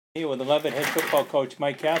Here with the Leavitt head football coach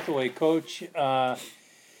Mike Hathaway. Coach, the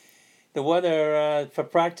weather for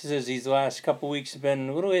practices these last couple of weeks have been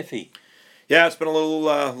a little iffy. Yeah, it's been a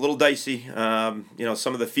little dicey. Some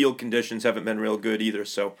of the field conditions haven't been real good either.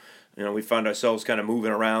 So, we found ourselves kind of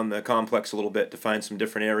moving around the complex a little bit to find some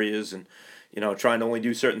different areas, and trying to only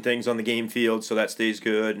do certain things on the game field so that stays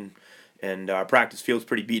good. And our practice field's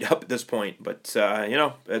pretty beat up at this point, but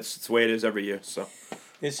it's the way it is every year. So.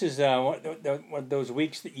 This is one of those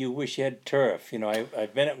weeks that you wish you had turf.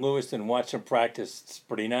 I've been at Lewiston and watched them practice. It's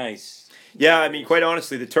pretty nice. Yeah, I mean, quite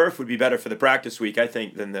honestly, the turf would be better for the practice week, I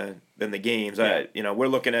think, than the games. Yeah. We're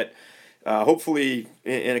looking at hopefully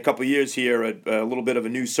in a couple of years here a little bit of a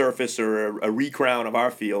new surface or a recrown of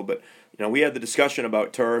our field. But we had the discussion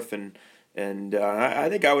about turf, and I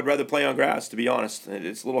think I would rather play on grass, to be honest.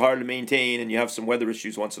 It's a little hard to maintain, and you have some weather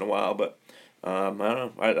issues once in a while. But I don't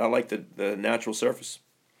know. I like the natural surface.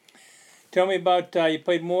 Tell me about you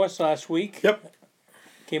played Morse last week. Yep.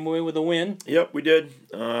 Came away with a win. Yep, we did.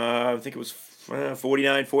 I think it was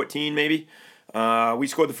 49-14 maybe. We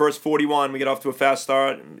scored the first 41. We got off to a fast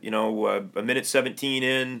start. A minute 17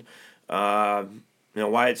 in.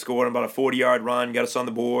 Wyatt scored about a 40-yard run, got us on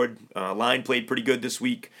the board. Line played pretty good this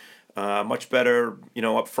week. Much better,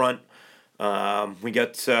 up front. We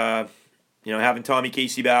got, having Tommy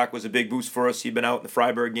Casey back was a big boost for us. He'd been out in the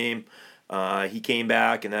Freiburg game. He came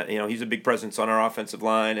back, and that he's a big presence on our offensive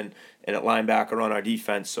line and at linebacker on our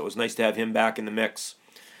defense. So it was nice to have him back in the mix.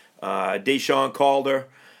 Deshaun Calder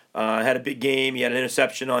had a big game. He had an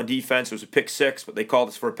interception on defense. It was a pick six, but they called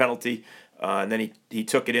us for a penalty. And then he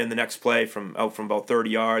took it in the next play from about 30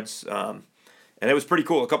 yards. And it was pretty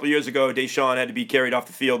cool. A couple of years ago, Deshaun had to be carried off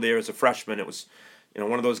the field there as a freshman. It was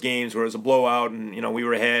one of those games where it was a blowout, and we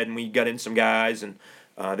were ahead, and we got in some guys, and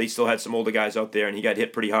they still had some older guys out there, and he got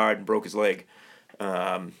hit pretty hard and broke his leg.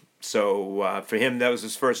 So for him, that was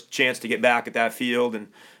his first chance to get back at that field, and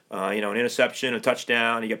an interception, a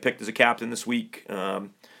touchdown. He got picked as a captain this week.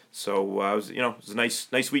 So it was a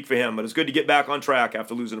nice week for him, but it was good to get back on track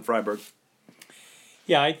after losing to Freiburg.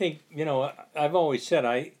 Yeah, I think I've always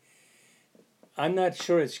said I'm not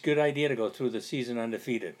sure it's a good idea to go through the season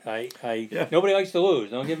undefeated. Yeah. Nobody likes to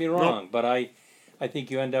lose. Don't get me wrong, No. but I think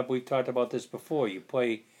you end up. We've talked about this before. You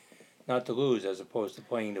play not to lose as opposed to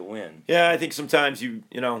playing to win. Yeah, I think sometimes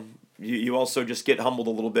you also just get humbled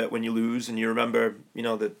a little bit when you lose, and you remember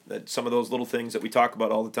that some of those little things that we talk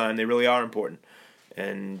about all the time, they really are important.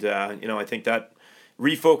 And I think that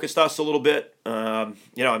refocused us a little bit.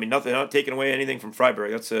 Not taking away anything from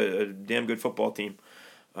Freiburg. That's a damn good football team.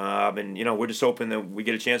 And we're just hoping that we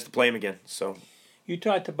get a chance to play them again. So you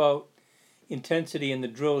talked about intensity in the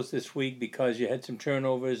drills this week because you had some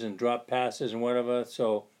turnovers and dropped passes and whatever.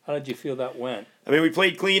 So how did you feel that went? I mean, we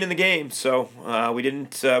played clean in the game, so we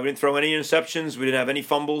didn't throw any interceptions. We didn't have any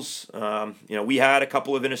fumbles. We had a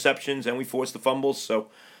couple of interceptions and we forced the fumbles. So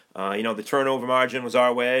the turnover margin was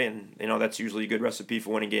our way, and that's usually a good recipe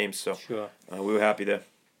for winning games. So Sure. We were happy there.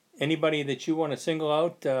 Anybody that you want to single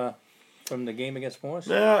out from the game against Morse?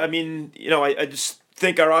 No, I mean, I just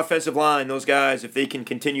think our offensive line, those guys, if they can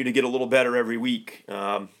continue to get a little better every week,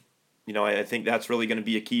 I think that's really going to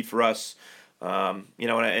be a key for us. And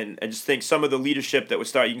I just think some of the leadership that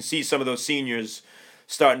you can see some of those seniors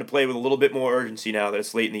starting to play with a little bit more urgency now that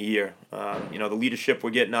it's late in the year. The leadership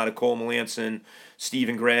we're getting out of Cole Melanson,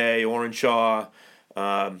 Stephen Gray, Oren Shaw,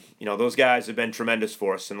 those guys have been tremendous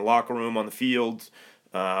for us in the locker room, on the field.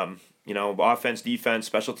 Offense, defense,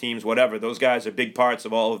 special teams, whatever. Those guys are big parts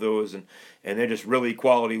of all of those, and they're just really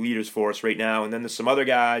quality leaders for us right now. And then there's some other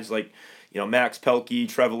guys like, Max Pelkey,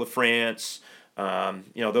 Trevor LaFrance.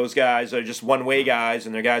 Those guys are just one-way guys,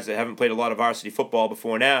 and they're guys that haven't played a lot of varsity football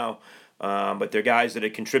before now, but they're guys that are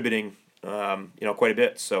contributing, quite a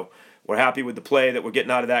bit. So we're happy with the play that we're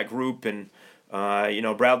getting out of that group, and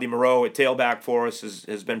Bradley Moreau at tailback for us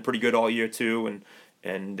has been pretty good all year too,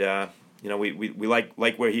 and we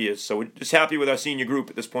like where he is. So we're just happy with our senior group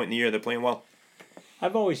at this point in the year. They're playing well.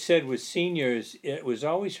 I've always said with seniors, it was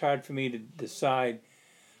always hard for me to decide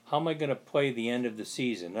how am I going to play the end of the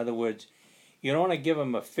season. In other words, you don't want to give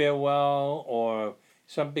them a farewell or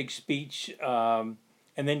some big speech, and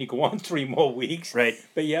then you go on 3 more weeks. Right.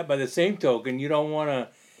 But yeah, by the same token, you don't want to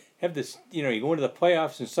have this, you go into the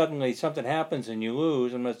playoffs and suddenly something happens and you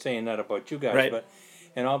lose. I'm not saying that about you guys, right. But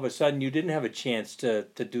and all of a sudden you didn't have a chance to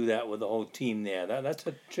do that with the whole team there. That's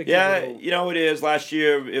a tricky. Yeah, it is. Last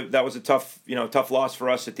year that was a tough loss for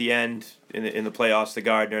us at the end in the playoffs to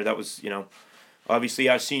Gardner. That was, obviously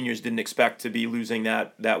our seniors didn't expect to be losing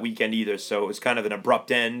that weekend either. So it was kind of an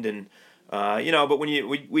abrupt end, and but when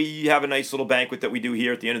we have a nice little banquet that we do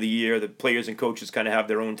here at the end of the year, the players and coaches kind of have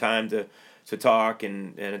their own time to to talk,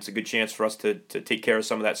 and it's a good chance for us to take care of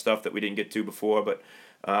some of that stuff that we didn't get to before. But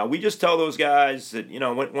we just tell those guys that,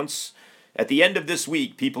 once at the end of this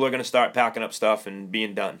week, people are going to start packing up stuff and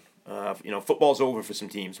being done. Football's over for some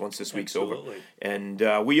teams once this week's over. And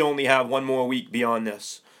we only have one more week beyond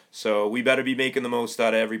this. So we better be making the most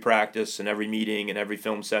out of every practice and every meeting and every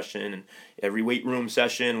film session and every weight room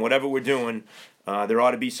session, whatever we're doing. There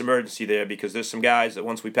ought to be some urgency there, because there's some guys that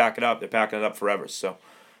once we pack it up, they're packing it up forever. So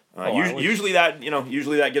usually that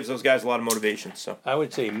gives those guys a lot of motivation. So I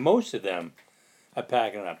would say most of them are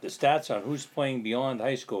packing it up. The stats on who's playing beyond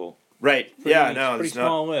high school. Right. Pretty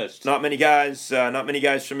small list. Not many guys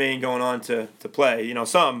from Maine going on to play.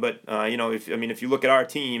 Some, but if you look at our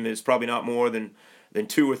team, there's probably not more than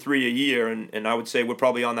 2 or 3 a year, and I would say we're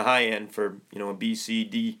probably on the high end for a B, C,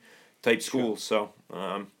 D type school. Sure.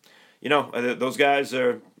 So those guys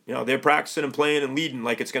are they're practicing and playing and leading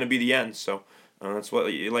like it's going to be the end. So that's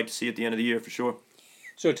what you like to see at the end of the year for sure.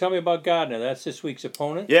 So tell me about Gardner. That's this week's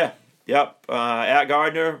opponent. Yeah. Yep. At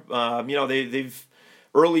Gardner, they've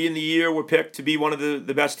early in the year were picked to be one of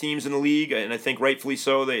the best teams in the league, and I think rightfully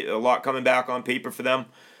so. A lot coming back on paper for them.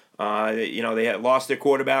 They had lost their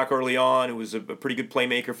quarterback early on. It was a pretty good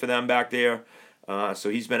playmaker for them back there. So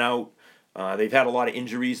he's been out. They've had a lot of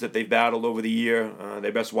injuries that they've battled over the year.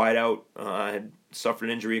 Their best wideout had suffered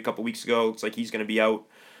an injury a couple weeks ago. Looks like he's going to be out.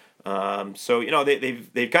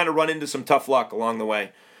 They've kind of run into some tough luck along the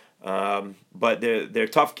way. But they're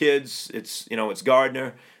tough kids. It's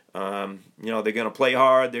Gardner. They're going to play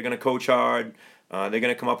hard. They're going to coach hard. They're going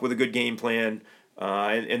to come up with a good game plan.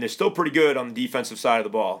 And they're still pretty good on the defensive side of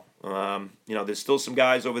the ball. There's still some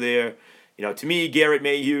guys over there. To me, Garrett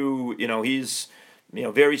Mayhew, he's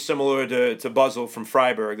very similar to Buzzle from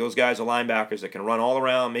Freiburg. Those guys are linebackers that can run all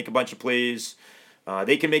around, make a bunch of plays.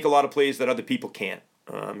 They can make a lot of plays that other people can't.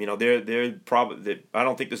 They're probably. I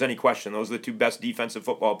don't think there's any question. Those are the two best defensive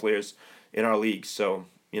football players in our league. So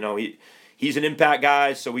he's an impact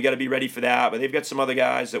guy, so we got to be ready for that. But they've got some other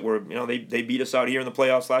guys that were, they beat us out here in the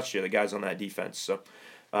playoffs last year, the guys on that defense. So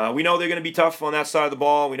we know they're going to be tough on that side of the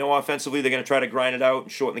ball. We know offensively they're going to try to grind it out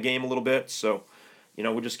and shorten the game a little bit. So,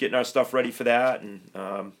 we're just getting our stuff ready for that.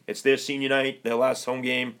 And it's their senior night, their last home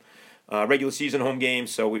game, regular season home game.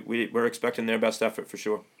 So we're expecting their best effort for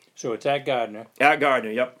sure. So it's at Gardner. At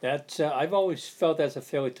Gardner, yep. That's I've always felt that's a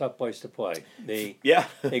fairly tough place to play. They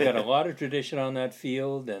got a lot of tradition on that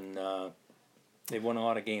field, and they've won a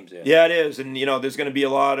lot of games there. Yeah, it is. And, there's going to be a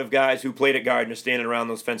lot of guys who played at Gardner standing around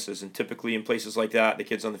those fences. And typically in places like that, the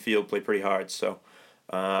kids on the field play pretty hard. So,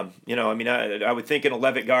 I would think in a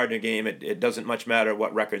Leavitt Gardner game, it doesn't much matter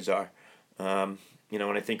what records are. And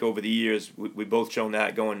I think over the years, we both shown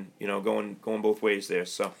that going both ways there.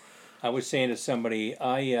 So I was saying to somebody,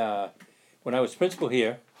 when I was principal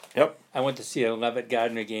here, yep, I went to see a Leavitt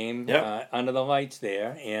Gardner game under the lights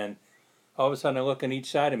there. And all of a sudden I look on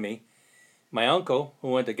each side of me. My uncle, who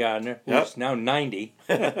went to Gardner, who's now 90,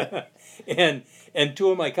 and 2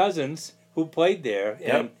 of my cousins who played there.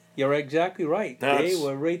 And you're exactly right. They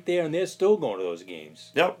were right there, and they're still going to those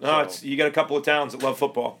games. Yep. No, you got a couple of towns that love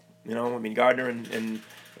football. Gardner and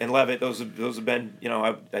Leavitt, those have been,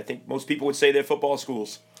 I think most people would say they're football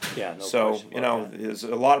schools. Yeah, no so, question about that. There's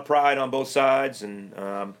a lot of pride on both sides, and,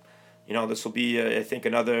 this will be, I think,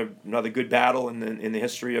 another good battle in the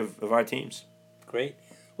history of our teams. Great.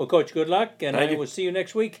 Well, Coach, good luck, and Thank I you. will see you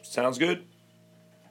next week. Sounds good.